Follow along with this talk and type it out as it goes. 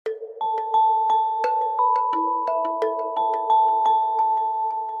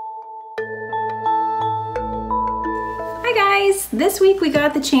this week we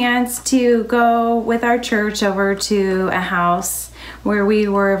got the chance to go with our church over to a house where we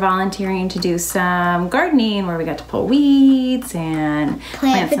were volunteering to do some gardening, where we got to pull weeds and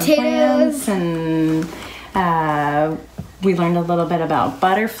plant potatoes. Some plants, and we learned a little bit about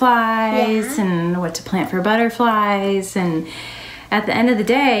butterflies and what to plant for butterflies. And at the end of the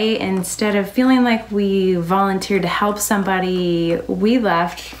day, instead of feeling like we volunteered to help somebody, we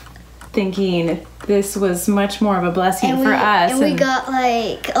left thinking this was much more of a blessing for us. And we got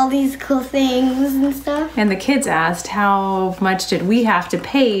like all these cool things and stuff. And the kids asked how much did we have to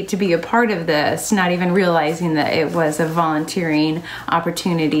pay to be a part of this, not even realizing that it was a volunteering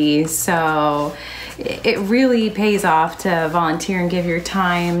opportunity. So it really pays off to volunteer and give your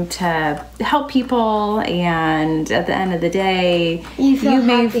time to help people, and at the end of the day, you feel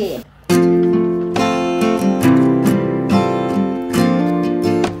happy.